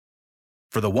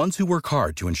For the ones who work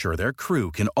hard to ensure their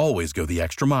crew can always go the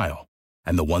extra mile,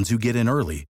 and the ones who get in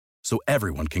early so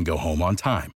everyone can go home on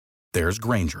time, there's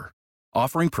Grainger,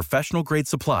 offering professional-grade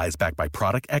supplies backed by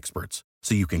product experts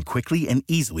so you can quickly and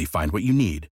easily find what you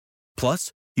need.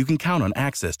 Plus, you can count on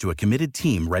access to a committed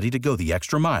team ready to go the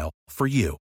extra mile for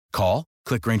you. Call,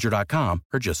 click Grainger.com,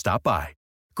 or just stop by.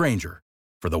 Grainger,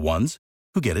 for the ones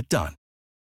who get it done.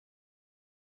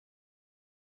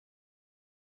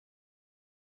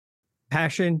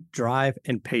 Passion, drive,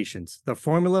 and patience. The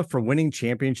formula for winning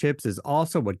championships is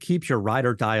also what keeps your ride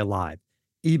or die alive.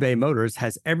 eBay Motors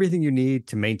has everything you need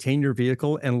to maintain your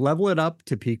vehicle and level it up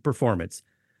to peak performance.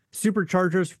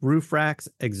 Superchargers, roof racks,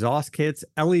 exhaust kits,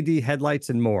 LED headlights,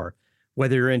 and more.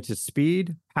 Whether you're into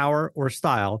speed, power, or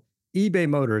style, eBay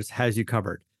Motors has you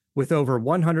covered. With over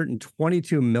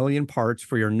 122 million parts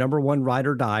for your number one ride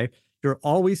or die, you'll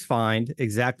always find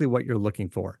exactly what you're looking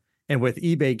for. And with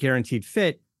eBay Guaranteed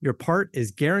Fit, your part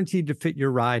is guaranteed to fit your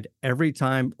ride every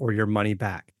time or your money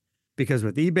back. Because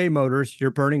with eBay Motors, you're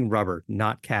burning rubber,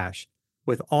 not cash.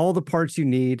 With all the parts you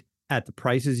need at the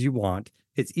prices you want,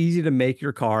 it's easy to make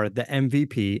your car the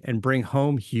MVP and bring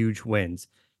home huge wins.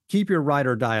 Keep your ride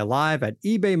or die alive at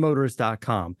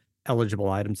ebaymotors.com. Eligible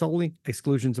items only.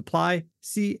 Exclusions apply.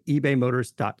 See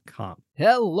ebaymotors.com.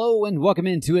 Hello and welcome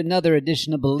into another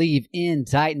edition of Believe in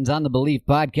Titans on the Believe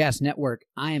Podcast Network.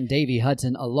 I am Davey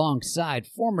Hudson alongside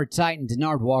former Titan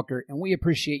Denard Walker, and we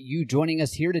appreciate you joining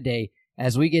us here today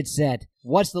as we get set.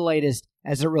 What's the latest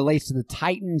as it relates to the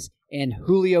Titans and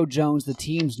Julio Jones, the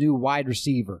team's new wide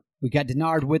receiver? We got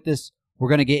Denard with us. We're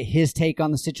going to get his take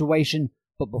on the situation,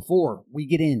 but before we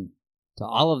get in to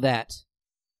all of that,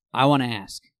 I want to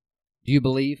ask, do you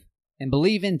believe? And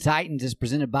Believe in Titans is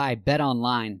presented by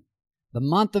BetOnline. The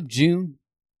month of June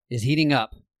is heating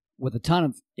up with a ton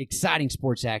of exciting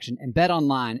sports action, and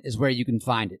BetOnline is where you can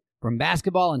find it. From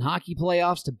basketball and hockey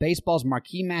playoffs to baseball's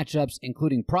marquee matchups,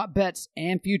 including prop bets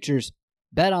and futures,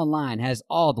 BetOnline has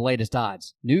all the latest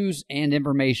odds, news, and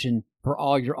information for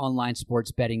all your online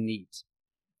sports betting needs.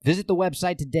 Visit the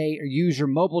website today or use your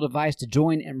mobile device to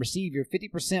join and receive your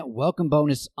 50% welcome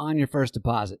bonus on your first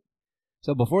deposit.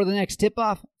 So before the next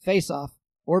tip-off, face-off,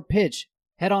 or pitch,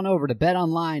 head on over to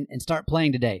BetOnline and start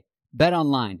playing today.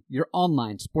 BetOnline, your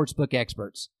online sportsbook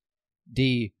experts.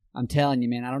 D, I'm telling you,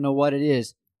 man, I don't know what it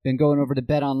is. Been going over to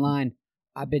BetOnline.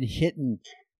 I've been hitting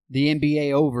the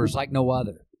NBA overs like no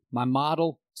other. My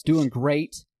model is doing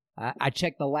great. I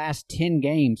checked the last 10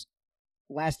 games.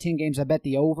 Last 10 games, I bet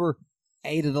the over.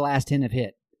 8 of the last 10 have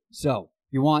hit. So,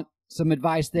 you want some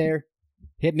advice there?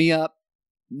 Hit me up.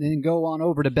 Then go on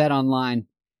over to BetOnline, and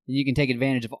you can take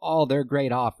advantage of all their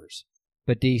great offers.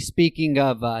 But D, speaking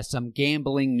of some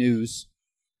gambling news,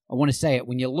 I want to say it.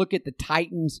 When you look at the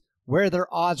Titans, where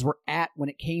their odds were at when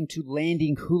it came to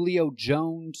landing Julio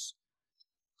Jones,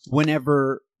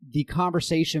 whenever the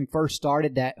conversation first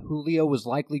started that Julio was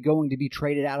likely going to be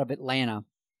traded out of Atlanta,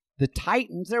 the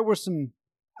Titans, there were some,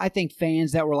 I think,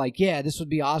 fans that were like, yeah, this would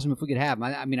be awesome if we could have him.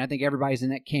 I mean, I think everybody's in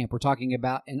that camp. We're talking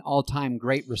about an all-time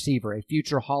great receiver, a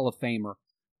future Hall of Famer.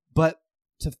 But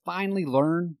to finally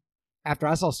learn, after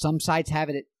I saw some sites have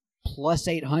it at plus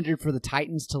 800 for the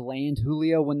Titans to land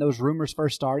Julio when those rumors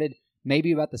first started,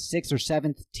 maybe about the 6th or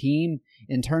 7th team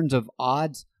in terms of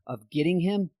odds of getting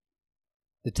him,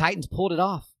 the Titans pulled it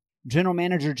off. General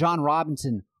Manager John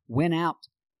Robinson went out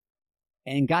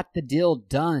and got the deal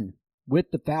done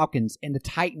with the Falcons, and the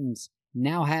Titans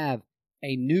now have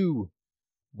a new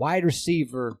wide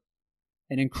receiver,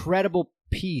 an incredible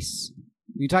piece.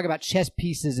 You talk about chess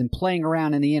pieces and playing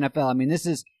around in the NFL. I mean, this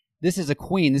is a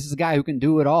queen. This is a guy who can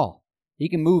do it all. He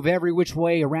can move every which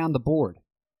way around the board.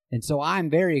 And so I'm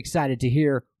very excited to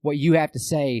hear what you have to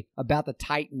say about the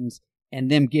Titans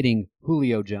and them getting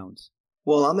Julio Jones.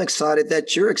 Well, I'm excited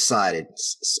that you're excited.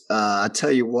 I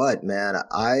tell you what, man,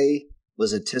 I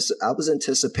was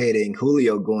anticipating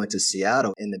Julio going to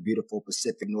Seattle in the beautiful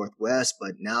Pacific Northwest,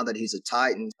 but now that he's a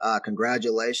Titan,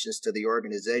 congratulations to the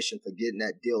organization for getting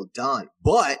that deal done.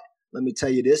 But let me tell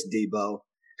you this, Debo,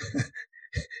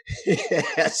 he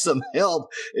had some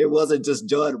help. It wasn't just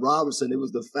John Robinson. It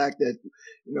was the fact that,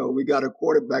 we got a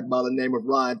quarterback by the name of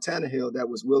Ryan Tannehill that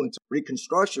was willing to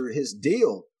reconstruct his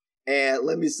deal. And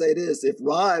let me say this, if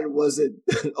Ryan wasn't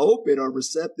open or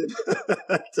receptive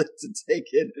to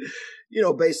taking,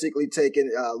 basically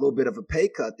taking a little bit of a pay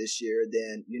cut this year,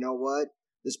 then you know what?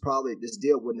 This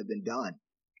deal wouldn't have been done.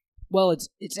 Well,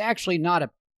 it's actually not a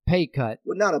pay cut.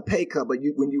 Well, not a pay cut, but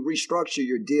when you restructure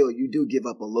your deal, you do give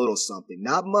up a little something.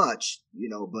 Not much,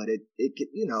 but it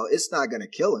it's not going to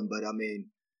kill him. But I mean,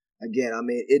 again,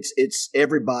 it's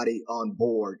everybody on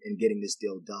board in getting this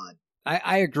deal done.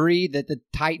 I agree that the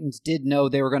Titans did know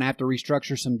they were going to have to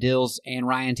restructure some deals, and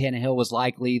Ryan Tannehill was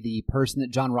likely the person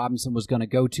that John Robinson was going to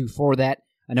go to for that.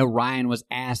 I know Ryan was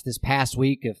asked this past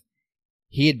week if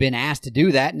he had been asked to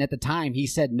do that, and at the time he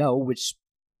said no, which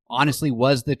honestly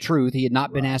was the truth. He had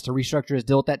not been asked to restructure his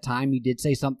deal at that time. He did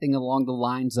say something along the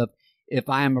lines of, if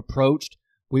I am approached,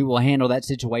 we will handle that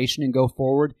situation and go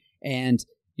forward. And,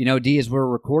 you know, D, as we're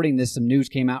recording this, some news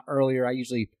came out earlier.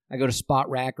 I go to Spot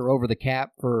Rack or Over the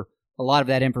Cap for a lot of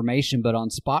that information, but on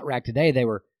Spot Rack today, they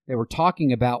were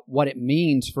talking about what it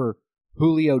means for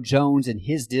Julio Jones and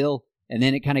his deal, and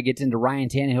then it kind of gets into Ryan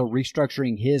Tannehill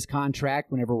restructuring his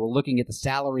contract whenever we're looking at the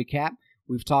salary cap.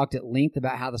 We've talked at length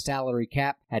about how the salary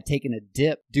cap had taken a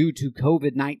dip due to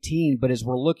COVID-19, but as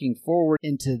we're looking forward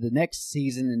into the next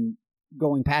season and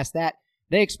going past that,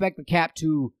 they expect the cap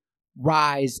to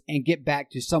rise and get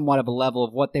back to somewhat of a level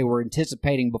of what they were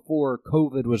anticipating before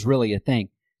COVID was really a thing.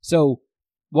 So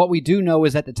what we do know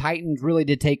is that the Titans really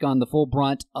did take on the full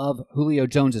brunt of Julio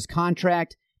Jones's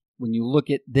contract. When you look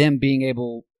at them being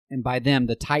able, and by them,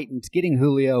 the Titans getting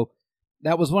Julio,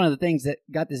 that was one of the things that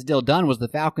got this deal done, was the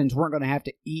Falcons weren't going to have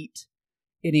to eat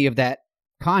any of that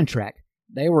contract.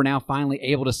 They were now finally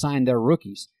able to sign their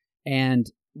rookies.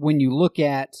 And when you look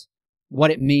at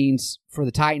what it means for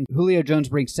the Titans, Julio Jones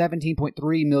brings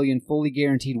 $17.3 million fully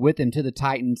guaranteed with him to the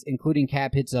Titans, including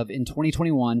cap hits of, in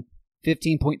 2021,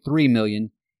 $15.3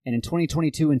 million, and in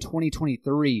 2022 and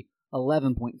 2023,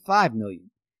 $11.5 million.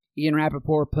 Ian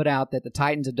Rappaport put out that the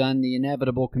Titans have done the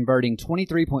inevitable, converting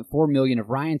 $23.4 million of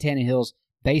Ryan Tannehill's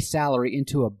base salary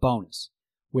into a bonus,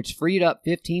 which freed up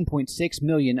 $15.6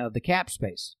 million of the cap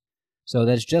space. So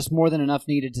that's just more than enough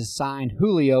needed to sign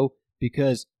Julio,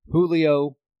 because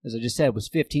Julio, as I just said, was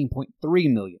 $15.3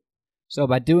 million. So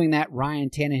by doing that, Ryan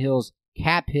Tannehill's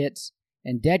cap hits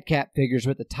and dead cap figures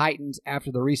with the Titans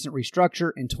after the recent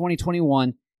restructure in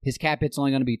 2021, his cap hit's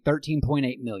only going to be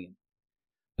 $13.8 million.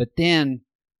 But then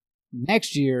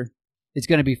next year, it's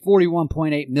going to be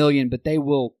 $41.8 million, but they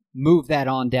will move that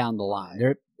on down the line.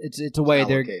 It's a way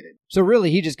they're allocated. So really,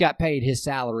 he just got paid his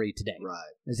salary today. Right.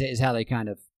 Is how they kind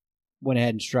of went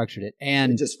ahead and structured it.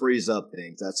 And it just frees up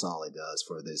things. That's all it does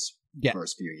for this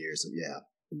first few years.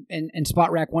 And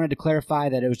Spot Rack wanted to clarify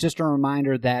that it was just a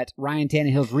reminder that Ryan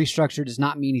Tannehill's restructure does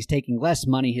not mean he's taking less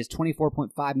money. His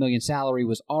 $24.5 million salary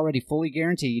was already fully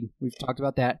guaranteed. We've talked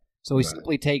about that. So he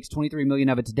simply takes $23 million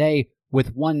of it today,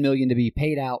 with $1 million to be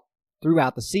paid out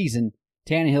throughout the season.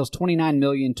 Tannehill's $29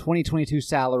 million 2022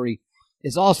 salary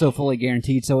is also fully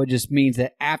guaranteed. So it just means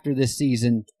that after this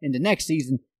season, into next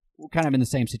season, we're kind of in the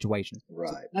same situation. Right.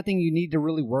 So nothing you need to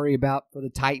really worry about for the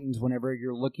Titans whenever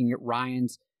you're looking at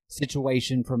Ryan's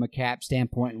situation from a cap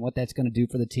standpoint and what that's going to do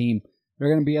for the team. They're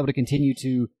going to be able to continue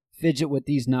to fidget with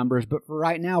these numbers, but for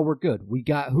right now, we're good. We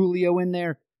got Julio in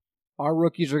there. Our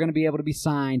rookies are going to be able to be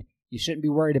signed. You shouldn't be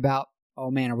worried about, oh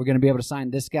man, are we going to be able to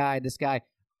sign this guy?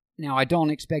 Now, I don't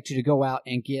expect you to go out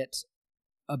and get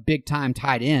a big-time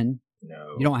tight end.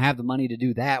 No. You don't have the money to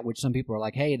do that, which some people are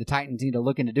like, hey, the Titans need to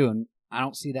look into doing. I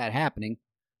don't see that happening,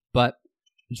 but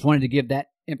just wanted to give that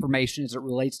information as it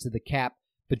relates to the cap.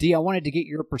 But, D, I wanted to get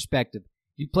your perspective.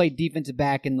 You played defensive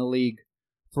back in the league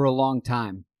for a long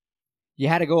time. You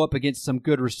had to go up against some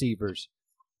good receivers.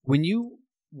 When you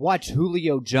watch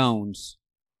Julio Jones,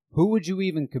 who would you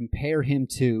even compare him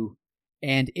to?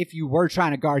 And if you were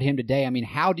trying to guard him today, I mean,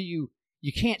 how do you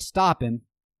can't stop him,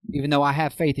 even though I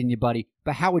have faith in you, buddy,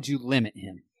 but how would you limit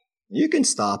him? You can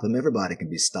stop him. Everybody can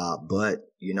be stopped. But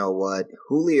you know what?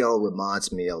 Julio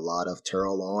reminds me a lot of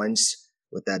Terrell Owens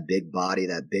with that big body,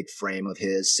 that big frame of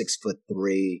his,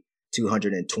 6'3",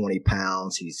 220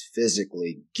 pounds. He's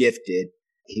physically gifted.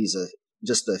 He's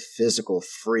just a physical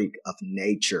freak of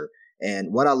nature.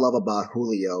 And what I love about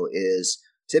Julio is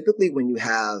typically when you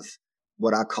have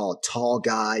what I call tall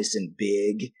guys and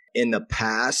big, in the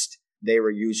past, they were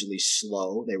usually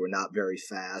slow. They were not very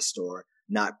fast or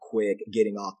not quick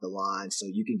getting off the line. So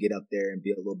you can get up there and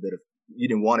be a little bit of, you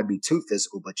didn't want to be too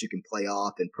physical, but you can play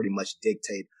off and pretty much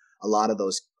dictate a lot of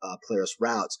those players'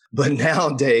 routes. But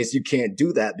nowadays, you can't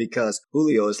do that because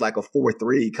Julio is like a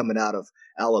 4'3" coming out of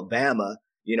Alabama,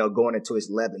 going into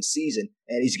his 11th season,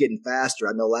 and he's getting faster.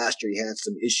 I know last year he had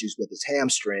some issues with his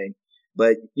hamstring,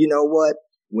 but you know what?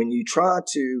 When you try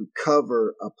to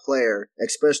cover a player,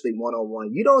 especially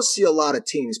one-on-one, you don't see a lot of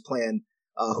teams playing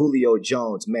Julio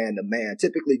Jones man-to-man.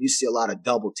 Typically, you see a lot of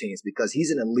double teams because he's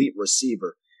an elite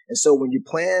receiver. And so when you're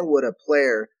playing with a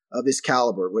player of his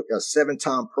caliber, with a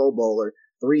 7-time Pro Bowler,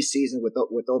 3 seasons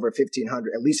with over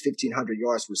 1,500, at least 1,500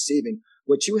 yards receiving,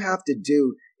 what you have to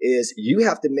do is you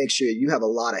have to make sure you have a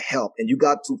lot of help, and you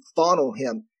got to funnel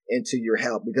him into your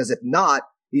help, because if not,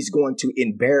 he's going to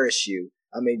embarrass you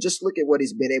I mean, just look at what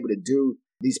he's been able to do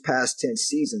these past 10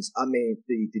 seasons. I mean,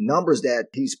 the numbers that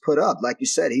he's put up, like you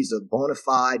said, he's a bona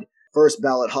fide first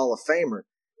ballot Hall of Famer.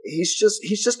 He's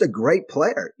just a great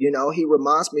player. You know, he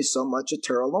reminds me so much of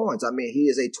Terrell Owens. I mean, he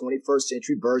is a 21st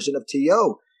century version of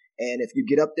T.O. And if you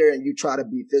get up there and you try to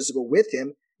be physical with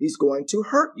him, he's going to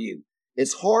hurt you.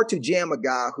 It's hard to jam a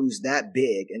guy who's that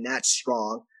big and that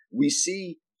strong. We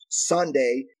see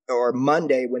Sunday or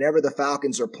Monday, whenever the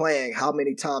Falcons are playing, how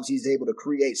many times he's able to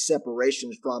create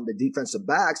separations from the defensive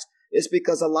backs. It's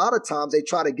because a lot of times they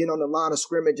try to get on the line of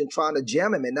scrimmage and trying to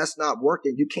jam him, and that's not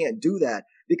working. You can't do that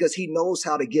because he knows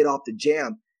how to get off the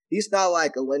jam. He's not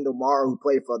like Alindo Mara, who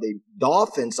played for the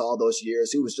Dolphins all those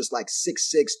years, who was just like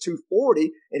 6'6",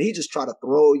 240, and he just tried to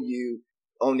throw you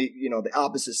on the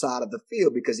opposite side of the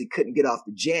field because he couldn't get off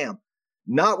the jam.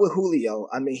 Not with Julio.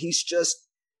 I mean, he's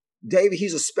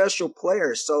a special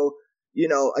player. So,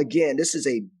 again, this is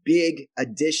a big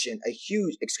addition, a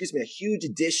huge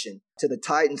addition to the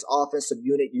Titans offensive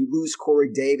unit. You lose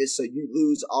Corey Davis, so you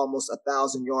lose almost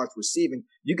 1,000 yards receiving.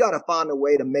 You got to find a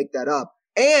way to make that up.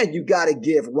 And you got to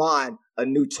give Ron a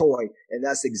new toy. And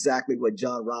that's exactly what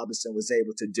John Robinson was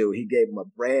able to do. He gave him a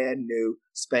brand new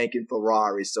spanking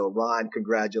Ferrari. So, Ron,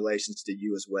 congratulations to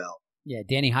you as well. Yeah,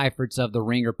 Danny Heifertz of The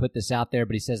Ringer put this out there,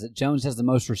 but he says that Jones has the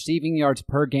most receiving yards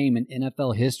per game in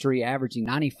NFL history, averaging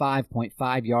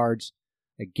 95.5 yards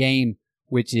a game,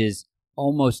 which is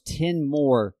almost 10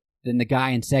 more than the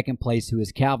guy in second place, who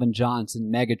is Calvin Johnson,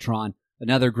 Megatron,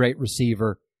 another great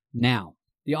receiver. Now,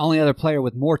 the only other player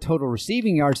with more total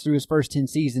receiving yards through his first 10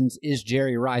 seasons is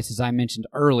Jerry Rice, as I mentioned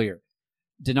earlier.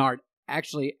 Denard,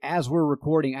 actually, as we're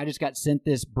recording, I just got sent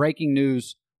this breaking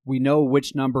news. We know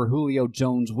which number Julio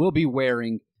Jones will be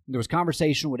wearing. There was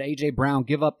conversation, would A.J. Brown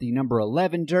give up the number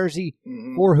 11 jersey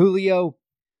for Julio?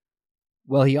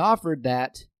 Well, he offered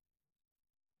that.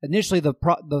 Initially, the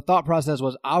thought process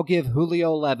was, I'll give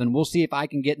Julio 11. We'll see if I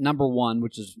can get number 1,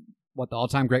 which is what the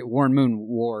all-time great Warren Moon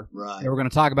wore. Right. They were going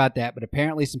to talk about that, but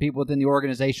apparently some people within the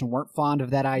organization weren't fond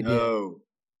of that idea. No.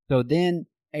 So then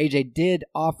AJ did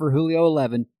offer Julio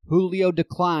 11. Julio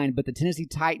declined, but the Tennessee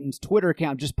Titans Twitter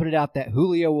account just put it out that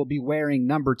Julio will be wearing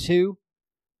number 2.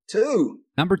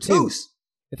 Number 2. Deuce.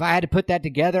 If I had to put that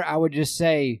together, I would just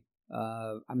say,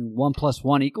 1 +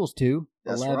 1 = 2.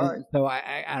 That's 11. right. So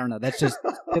I don't know. That's just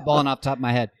spitballing off the top of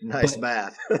my head. Nice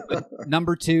math.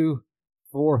 Number 2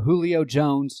 for Julio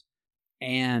Jones.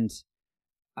 And,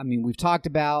 we've talked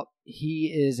about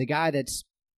he is a guy that's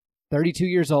 32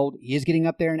 years old. He is getting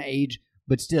up there in age.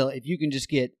 But still, if you can just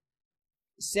get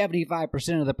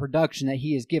 75% of the production that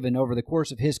he has given over the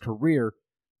course of his career,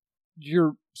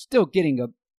 you're still getting a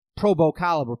Pro Bowl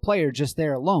caliber player just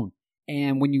there alone.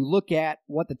 And when you look at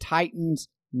what the Titans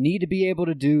need to be able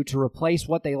to do to replace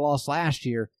what they lost last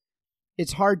year,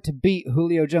 it's hard to beat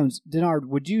Julio Jones. Denard,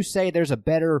 would you say there's a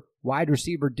better wide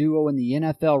receiver duo in the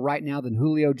NFL right now than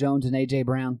Julio Jones and A.J.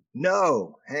 Brown?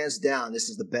 No, hands down, this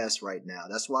is the best right now.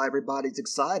 That's why everybody's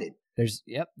excited.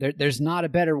 There's not a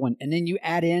better one. And then you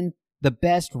add in the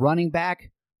best running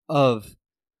back of,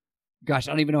 gosh,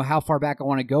 I don't even know how far back I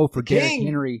want to go for Derrick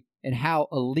Henry and how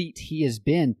elite he has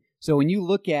been. So when you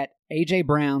look at A.J.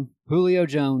 Brown, Julio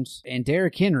Jones, and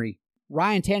Derrick Henry,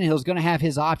 Ryan Tannehill is going to have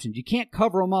his options. You can't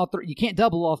cover them all three. You can't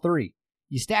double all three.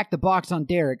 You stack the box on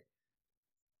Derrick,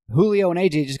 Julio and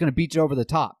A.J. are just going to beat you over the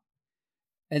top.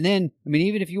 And then,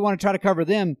 even if you want to try to cover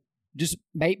them, just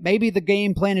maybe the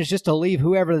game plan is just to leave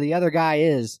whoever the other guy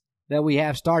is that we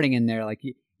have starting in there. Like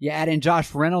you add in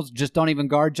Josh Reynolds, just don't even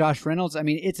guard Josh Reynolds.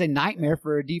 It's a nightmare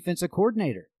for a defensive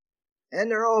coordinator. And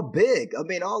they're all big.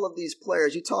 All of these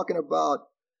players, you're talking about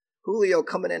Julio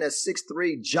coming in at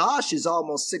 6'3". Josh is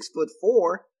almost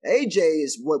 6'4". AJ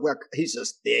is he's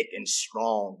just thick and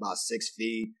strong, about 6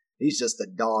 feet. He's just a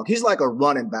dog. He's like a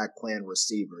running back playing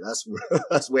receiver. That's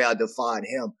the way I define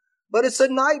him. But it's a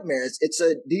nightmare. It's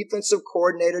a defensive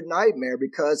coordinator nightmare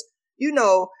because,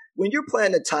 when you're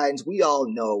playing the Titans, we all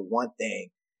know one thing.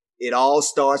 It all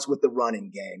starts with the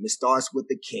running game. It starts with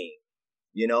the king.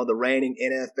 The reigning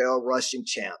NFL rushing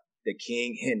champ, the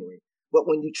King Henry. But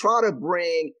when you try to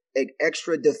bring an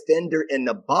extra defender in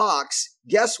the box,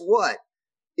 guess what?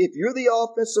 If you're the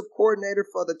offensive coordinator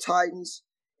for the Titans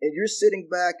and you're sitting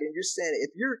back and you're saying,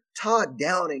 if you're Todd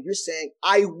Downing, you're saying,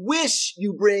 I wish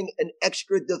you bring an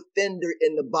extra defender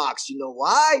in the box. You know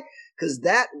why? Because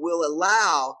that will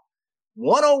allow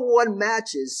one-on-one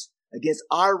matches against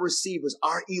our receivers,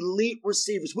 our elite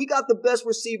receivers. We got the best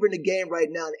receiver in the game right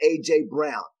now in A.J.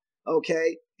 Brown,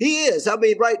 okay? He is.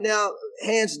 Right now,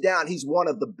 hands down, he's one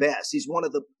of the best. He's one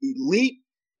of the elite,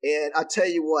 and I tell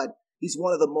you what, he's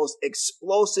one of the most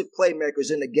explosive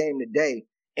playmakers in the game today.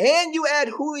 And you add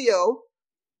Julio,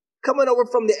 coming over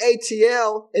from the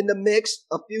ATL in the mix,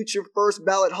 a future first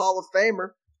ballot Hall of Famer.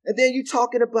 And then you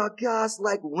talking about guys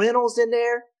like Reynolds in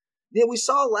there. Then we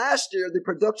saw last year the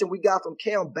production we got from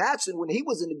Cam Batson when he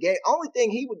was in the game. Only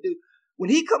thing he would do when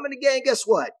he come in the game, guess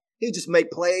what? He just make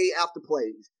play after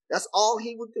plays. That's all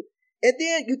he would do. And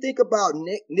then you think about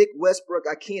Nick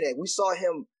Westbrook-Akine. We saw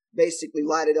him basically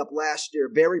light it up last year,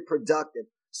 very productive.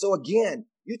 So again,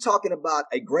 you're talking about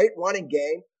a great running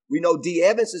game. We know D.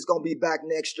 Evans is going to be back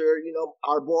next year. You know,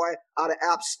 our boy out of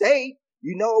App State,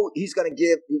 you know he's going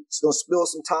to spill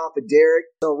some time for Derek.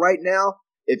 So right now,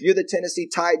 if you're the Tennessee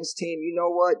Titans team, you know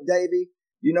what, Davey?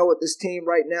 You know what this team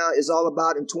right now is all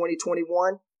about in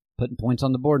 2021? Putting points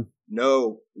on the board.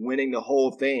 No, winning the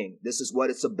whole thing. This is what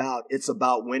it's about. It's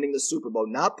about winning the Super Bowl,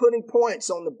 not putting points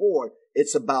on the board.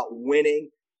 It's about winning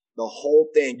the whole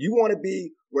thing. You want to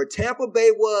be where Tampa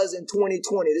Bay was in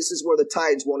 2020. This is where the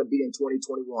Titans want to be in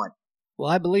 2021. Well,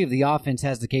 I believe the offense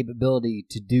has the capability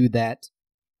to do that.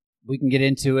 We can get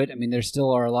into it. I mean, there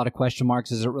still are a lot of question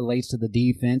marks as it relates to the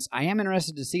defense. I am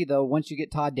interested to see, though, once you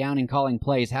get Todd Downing calling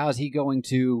plays, how is he going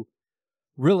to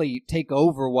really take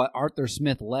over what Arthur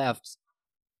Smith left?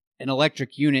 An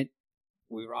electric unit.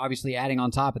 We were obviously adding on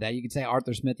top of that. You could say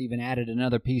Arthur Smith even added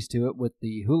another piece to it with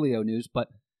the Julio news, but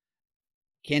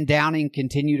can Downing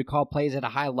continue to call plays at a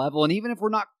high level? And even if we're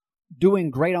not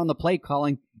doing great on the play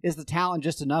calling, is the talent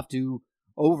just enough to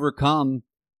overcome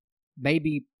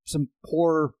maybe some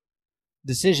poor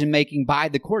decision-making by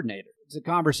the coordinator? It's a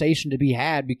conversation to be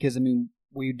had because, I mean,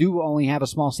 we do only have a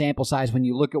small sample size when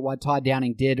you look at what Todd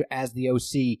Downing did as the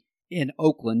OC in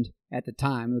Oakland at the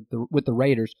time with the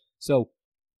Raiders. So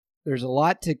there's a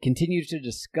lot to continue to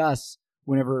discuss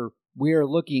whenever we're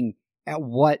looking at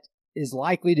what is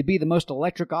likely to be the most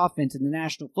electric offense in the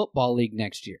National Football League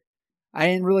next year. I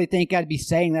didn't really think I'd be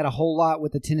saying that a whole lot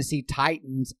with the Tennessee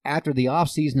Titans after the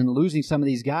offseason and losing some of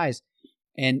these guys.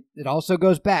 And it also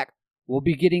goes back. We'll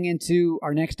be getting into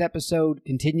our next episode,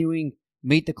 continuing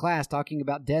Meet the Class, talking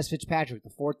about Des Fitzpatrick, the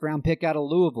 4th-round pick out of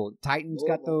Louisville. Titans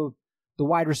got the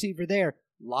wide receiver there.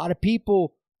 A lot of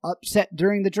people upset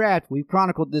during the draft. We've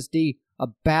chronicled this, D,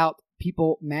 about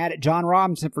people mad at John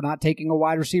Robinson for not taking a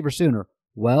wide receiver sooner.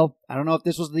 Well, I don't know if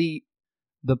this was the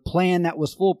plan that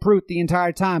was foolproof the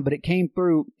entire time, but it came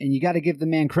through, and you got to give the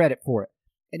man credit for it.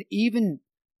 And even,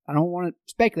 I don't want to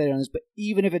speculate on this, but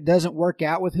even if it doesn't work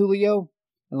out with Julio,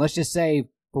 and let's just say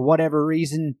for whatever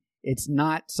reason it's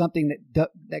not something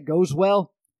that goes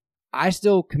well, I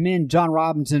still commend John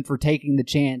Robinson for taking the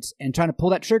chance and trying to pull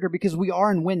that trigger because we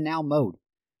are in win-now mode.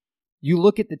 You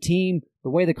look at the team, the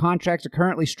way the contracts are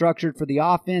currently structured for the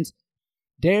offense,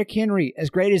 Derrick Henry, as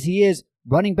great as he is,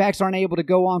 running backs aren't able to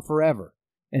go on forever.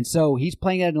 And so he's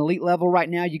playing at an elite level right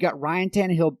now. You got Ryan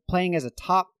Tannehill playing as a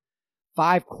top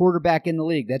 5 quarterback in the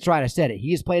league. That's right, I said it.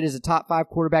 He has played as a top 5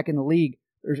 quarterback in the league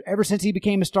ever since he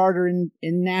became a starter in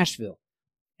Nashville.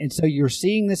 And so you're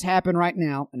seeing this happen right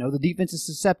now. I know the defense is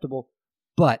susceptible,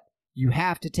 but you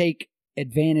have to take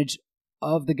advantage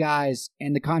of the guys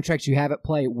and the contracts you have at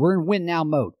play. We're in win-now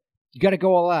mode. You got to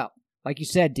go all out. Like you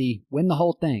said, D, win the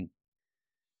whole thing.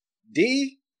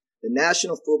 D, the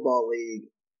National Football League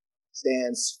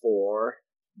stands for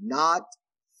not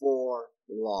for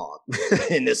long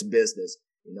in this business.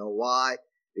 You know why?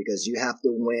 Because you have to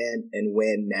win and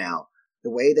win now.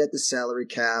 The way that the salary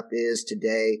cap is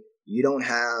today, you don't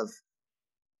have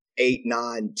 8,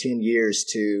 9, 10 years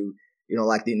to,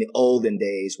 like in the olden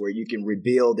days where you can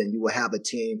rebuild and you will have a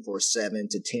team for 7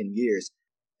 to 10 years.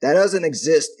 That doesn't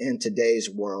exist in today's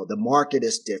world. The market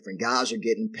is different. Guys are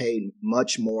getting paid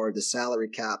much more. The salary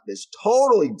cap is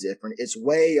totally different. It's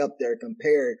way up there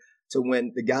compared to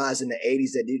when the guys in the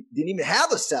 80s that didn't even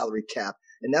have a salary cap.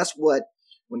 And that's what,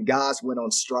 when guys went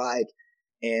on strike,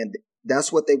 and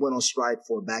that's what they went on strike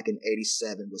for back in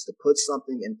 87, was to put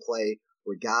something in play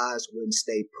where guys wouldn't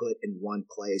stay put in one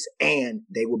place and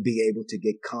they would be able to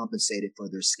get compensated for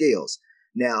their skills.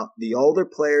 Now, the older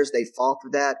players, they fought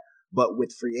for that. But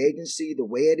with free agency, the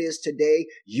way it is today,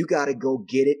 you got to go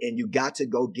get it, and you got to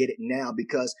go get it now,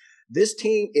 because this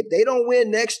team, if they don't win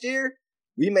next year,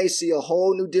 we may see a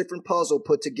whole new different puzzle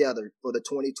put together for the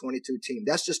 2022 team.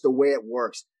 That's just the way it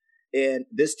works. And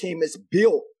this team is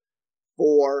built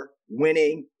for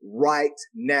winning right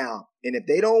now. And if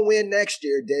they don't win next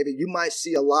year, David, you might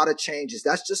see a lot of changes.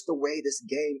 That's just the way this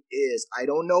game is. I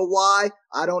don't know why.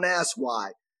 I don't ask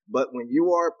why. But when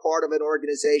you are a part of an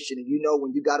organization and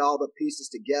when you got all the pieces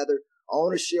together,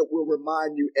 ownership will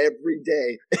remind you every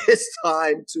day it's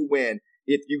time to win.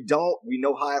 If you don't, we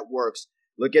know how it works.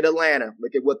 Look at Atlanta.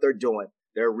 Look at what they're doing.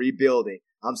 They're rebuilding.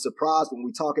 I'm surprised when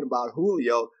we're talking about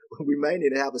Julio, we may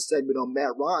need to have a segment on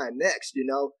Matt Ryan next,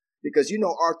 because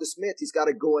Arthur Smith, he's got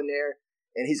to go in there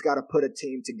and he's got to put a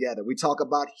team together. We talk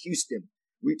about Houston.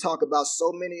 We talk about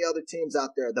so many other teams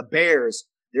out there. The Bears,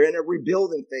 they're in a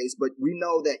rebuilding phase, but we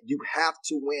know that you have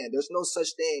to win. There's no such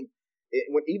thing.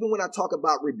 Even when I talk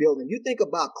about rebuilding, you think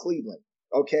about Cleveland,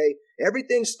 okay?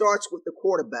 Everything starts with the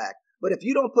quarterback. But if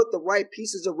you don't put the right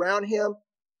pieces around him,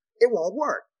 it won't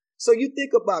work. So you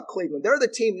think about Cleveland. They're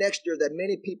the team next year that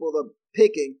many people are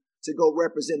picking to go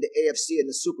represent the AFC in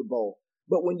the Super Bowl.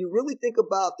 But when you really think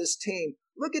about this team,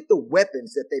 look at the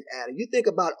weapons that they've added. You think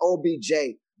about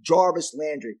OBJ, Jarvis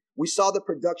Landry. We saw the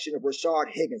production of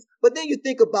Rashard Higgins. But then you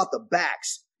think about the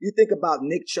backs. You think about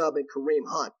Nick Chubb and Kareem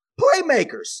Hunt.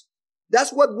 Playmakers.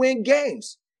 That's what win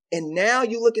games. And now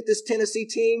you look at this Tennessee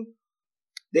team.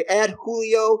 They add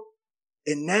Julio.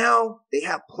 And now they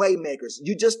have playmakers.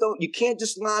 You can't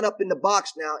just line up in the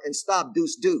box now and stop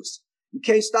Deuce. You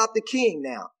can't stop the king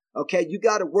now. Okay. You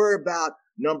got to worry about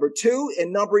number 2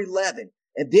 and number 11.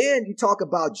 And then you talk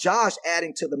about Josh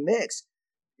adding to the mix.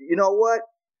 You know what?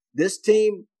 This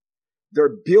team,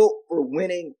 they're built for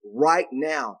winning right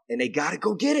now, and they got to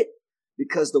go get it,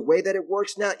 because the way that it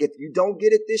works now, if you don't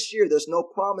get it this year, there's no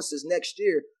promises next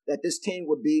year that this team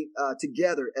will be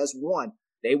together as one.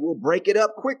 They will break it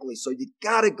up quickly. So you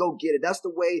got to go get it. That's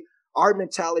the way our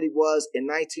mentality was in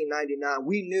 1999.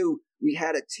 We knew we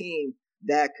had a team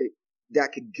that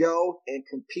could go and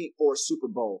compete for a Super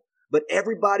Bowl. But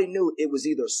everybody knew it was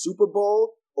either a Super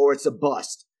Bowl or it's a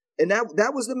bust. And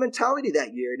that was the mentality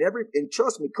that year. And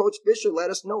trust me, Coach Fisher let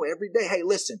us know every day, hey,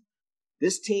 listen,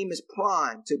 this team is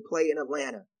primed to play in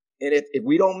Atlanta. And if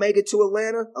we don't make it to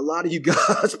Atlanta, a lot of you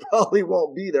guys probably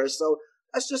won't be there. So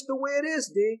that's just the way it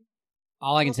is, D.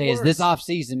 All I can say is this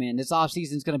offseason, man, this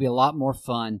offseason is going to be a lot more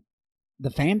fun. The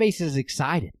fan base is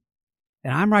excited,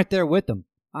 and I'm right there with them.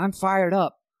 I'm fired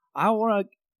up. I want to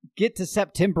get to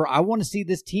September. I want to see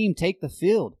this team take the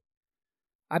field.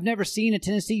 I've never seen a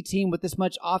Tennessee team with this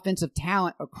much offensive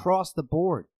talent across the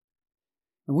board.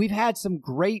 And we've had some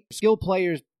great skill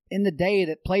players in the day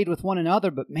that played with one another,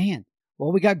 but man,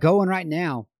 what we got going right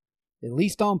now, at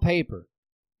least on paper,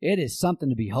 it is something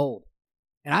to behold.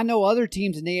 And I know other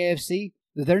teams in the AFC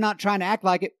that they're not trying to act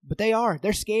like it, but they are.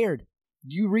 They're scared.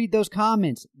 You read those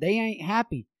comments. They ain't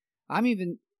happy. I'm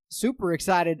even super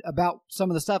excited about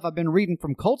some of the stuff I've been reading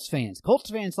from Colts fans.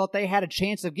 Colts fans thought they had a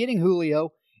chance of getting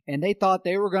Julio, and they thought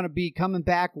they were going to be coming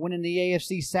back, winning the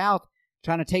AFC South,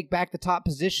 trying to take back the top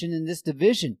position in this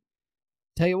division.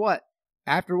 Tell you what,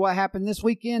 after what happened this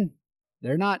weekend,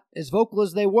 they're not as vocal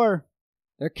as they were.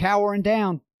 They're cowering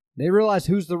down. They realize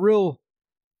who's the real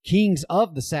kings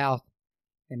of the South.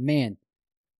 And man,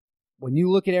 when you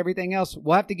look at everything else,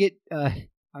 we'll have to get, I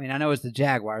know it's the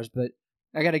Jaguars, but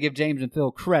I got to give James and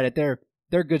Phil credit.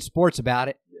 They're good sports about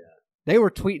it. Yeah. They were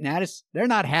tweeting at us. They're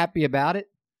not happy about it.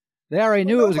 They already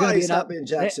knew it was going to be up in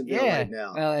Jacksonville right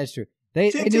now. Well, that's true.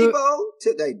 Tim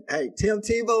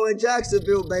Tebow in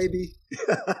Jacksonville, baby.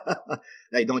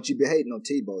 Hey, don't you be hating on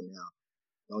Tebow now.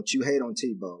 Don't you hate on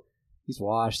Tebow. He's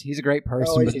washed. He's a great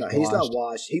person. No, he's not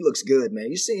washed. He looks good, man.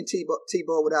 You seen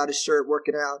Tebow without his shirt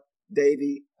working out,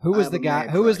 Davey? Who was the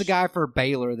guy for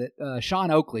Baylor that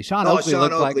Sean Oakley? Sean Oakley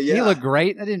looked like he looked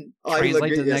great. That didn't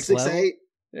translate to the next level. 6'8".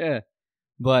 Yeah,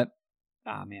 but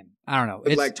man, I don't know.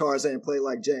 It's like Tarzan played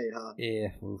like Jane, huh? Yeah,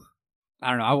 oof. I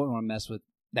don't know. I wouldn't want to mess with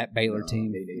that Baylor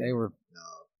team. They were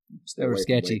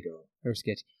sketchy. They were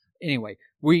sketchy. Anyway,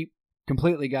 we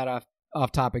completely got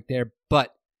off topic there,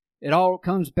 but it all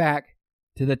comes back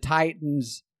to the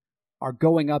Titans are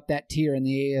going up that tier in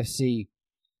the AFC.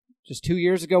 Just 2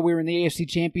 years ago, we were in the AFC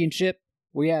Championship.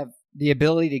 We have the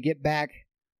ability to get back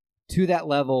to that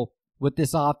level with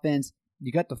this offense.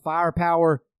 You got the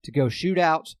firepower to go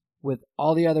shootouts with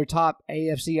all the other top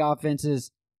AFC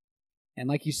offenses. And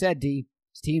like you said, D,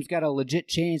 this team's got a legit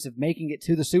chance of making it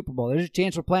to the Super Bowl. There's a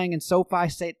chance we're playing in SoFi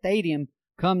Stadium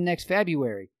come next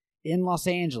February in Los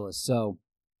Angeles. So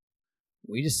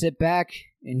we just sit back,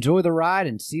 enjoy the ride,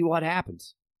 and see what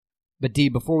happens. But D,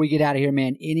 before we get out of here,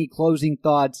 man, any closing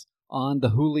thoughts on the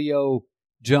Julio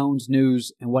Jones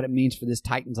news and what it means for this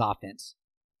Titans offense?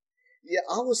 Yeah,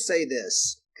 I will say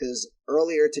this, because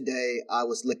earlier today I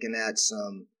was looking at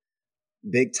some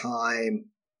big-time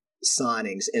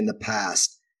signings in the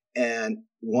past. And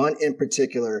one in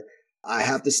particular, I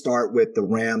have to start with the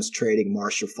Rams trading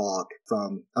Marshall Faulk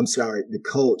the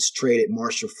Colts traded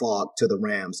Marshall Faulk to the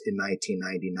Rams in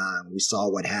 1999. We saw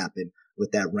what happened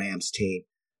with that Rams team.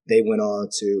 They went on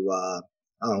to,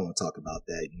 I don't want to talk about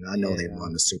that. I know they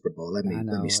won the Super Bowl. Let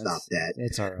me stop that.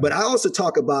 It's all right. But I also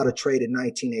talk about a trade in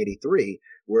 1983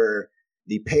 where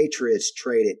the Patriots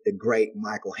traded the great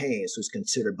Michael Haynes, who's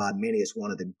considered by many as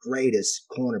one of the greatest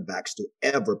cornerbacks to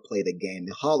ever play the game.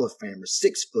 The Hall of Famer,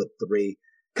 6'3",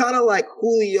 kind of like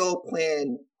Julio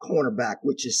playing cornerback,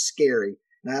 which is scary.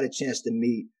 And I had a chance to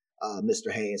meet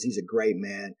Mr. Haynes. He's a great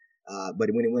man.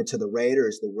 But when he went to the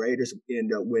Raiders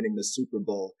ended up winning the Super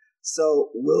Bowl.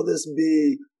 So will this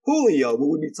be Julio?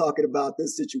 Will we be talking about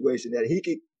this situation that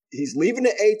he's leaving the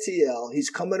ATL. He's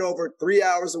coming over 3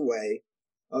 hours away.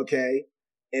 Okay.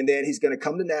 And then he's going to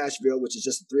come to Nashville, which is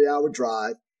just a 3-hour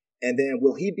drive. And then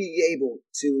will he be able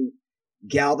to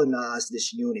galvanize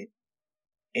this unit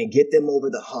and get them over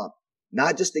the hump,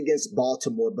 not just against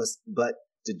Baltimore, but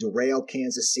to derail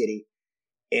Kansas City?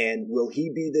 And will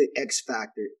he be the X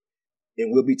factor?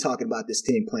 And we'll be talking about this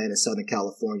team playing in Southern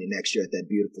California next year at that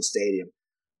beautiful stadium.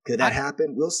 Could that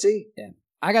happen? We'll see. Yeah.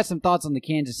 I got some thoughts on the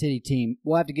Kansas City team.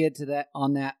 We'll have to get to that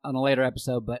on a later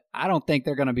episode, but I don't think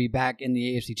they're going to be back in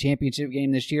the AFC Championship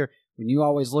game this year. When you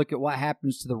always look at what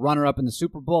happens to the runner-up in the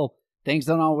Super Bowl, things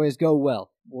don't always go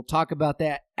well. We'll talk about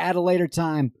that at a later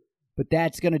time, but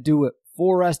that's going to do it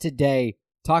for us today.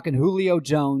 Talking Julio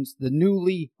Jones, the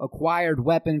newly acquired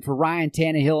weapon for Ryan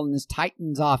Tannehill and this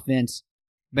Titans offense.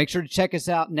 Make sure to check us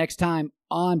out next time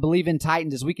on Believe in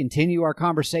Titans as we continue our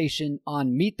conversation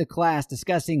on Meet the Class,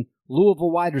 discussing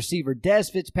Louisville wide receiver Dez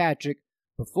Fitzpatrick.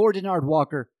 Before Denard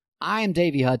Walker, I am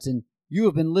Davey Hudson. You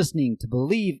have been listening to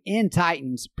Believe in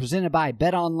Titans, presented by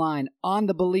BetOnline on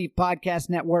the Believe Podcast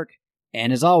Network.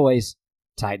 And as always,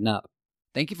 tighten up.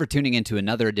 Thank you for tuning in to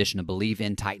another edition of Believe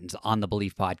in Titans on the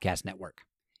Believe Podcast Network.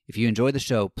 If you enjoy the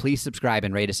show, please subscribe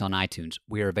and rate us on iTunes.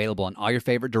 We are available on all your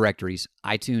favorite directories: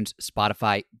 iTunes,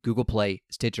 Spotify, Google Play,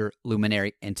 Stitcher,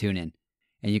 Luminary, and TuneIn.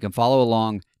 And you can follow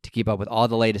along to keep up with all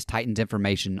the latest Titans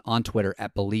information on Twitter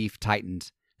at Believe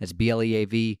Titans. That's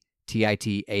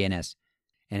BLEAVTITANS.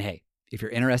 And hey, if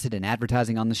you're interested in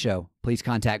advertising on the show, please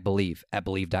contact Believe at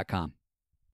Believe.com.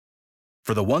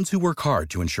 For the ones who work hard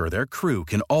to ensure their crew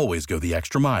can always go the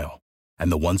extra mile, and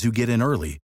the ones who get in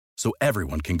early so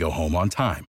everyone can go home on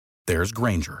time, there's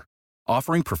Grainger,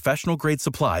 offering professional-grade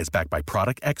supplies backed by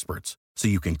product experts so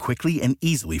you can quickly and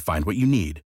easily find what you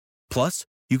need. Plus,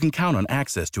 you can count on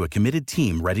access to a committed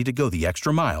team ready to go the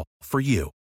extra mile for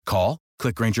you. Call,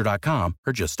 click Grainger.com,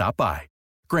 or just stop by.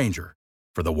 Grainger,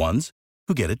 for the ones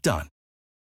who get it done.